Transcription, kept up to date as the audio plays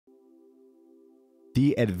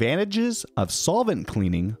The advantages of solvent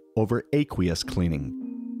cleaning over aqueous cleaning.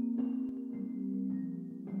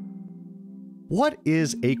 What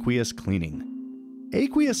is aqueous cleaning?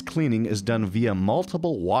 Aqueous cleaning is done via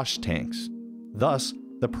multiple wash tanks. Thus,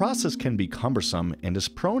 the process can be cumbersome and is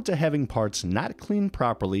prone to having parts not cleaned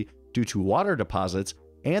properly due to water deposits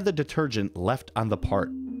and the detergent left on the part.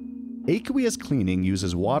 Aqueous cleaning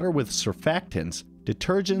uses water with surfactants,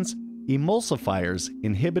 detergents, emulsifiers,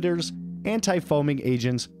 inhibitors, anti-foaming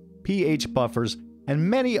agents, pH buffers, and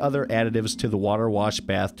many other additives to the water wash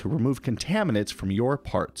bath to remove contaminants from your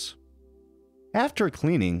parts. After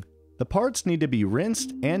cleaning, the parts need to be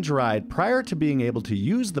rinsed and dried prior to being able to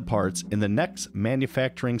use the parts in the next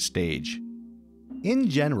manufacturing stage. In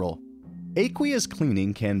general, aqueous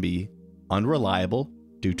cleaning can be unreliable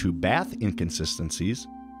due to bath inconsistencies,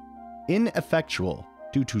 ineffectual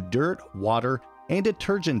due to dirt, water, and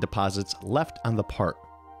detergent deposits left on the part,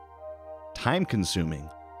 time-consuming.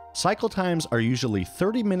 Cycle times are usually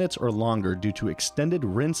 30 minutes or longer due to extended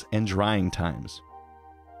rinse and drying times.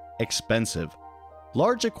 Expensive.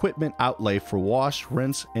 Large equipment outlay for wash,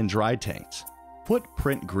 rinse, and dry tanks.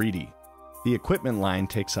 Footprint greedy. The equipment line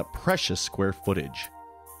takes up precious square footage.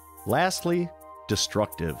 Lastly,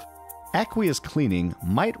 destructive. Aqueous cleaning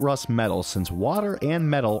might rust metal since water and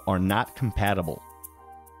metal are not compatible.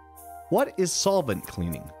 What is solvent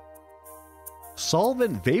cleaning?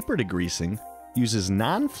 Solvent vapor degreasing uses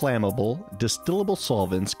non-flammable, distillable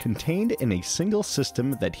solvents contained in a single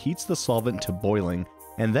system that heats the solvent to boiling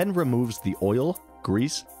and then removes the oil,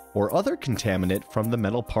 grease, or other contaminant from the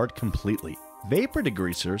metal part completely. Vapor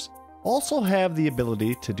degreasers also have the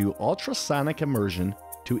ability to do ultrasonic immersion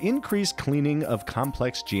to increase cleaning of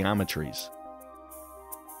complex geometries.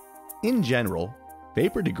 In general,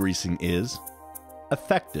 vapor degreasing is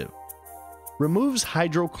effective, removes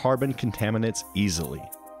hydrocarbon contaminants easily,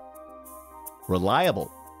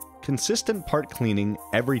 reliable, consistent part cleaning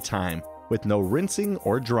every time with no rinsing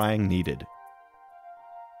or drying needed,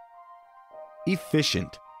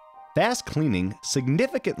 efficient, fast cleaning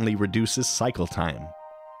significantly reduces cycle time,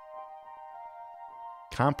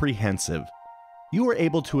 comprehensive. You are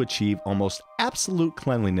able to achieve almost absolute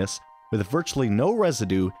cleanliness with virtually no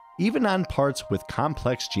residue even on parts with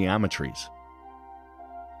complex geometries.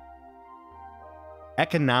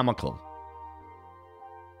 Economical.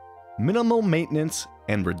 Minimal maintenance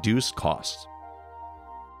and reduced costs.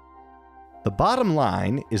 The bottom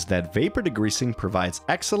line is that vapor degreasing provides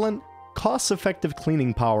excellent, cost-effective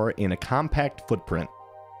cleaning power in a compact footprint.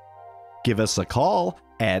 Give us a call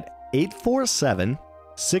at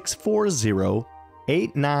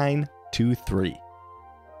 847-640-8923.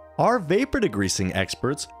 Our vapor degreasing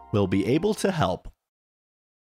experts will be able to help.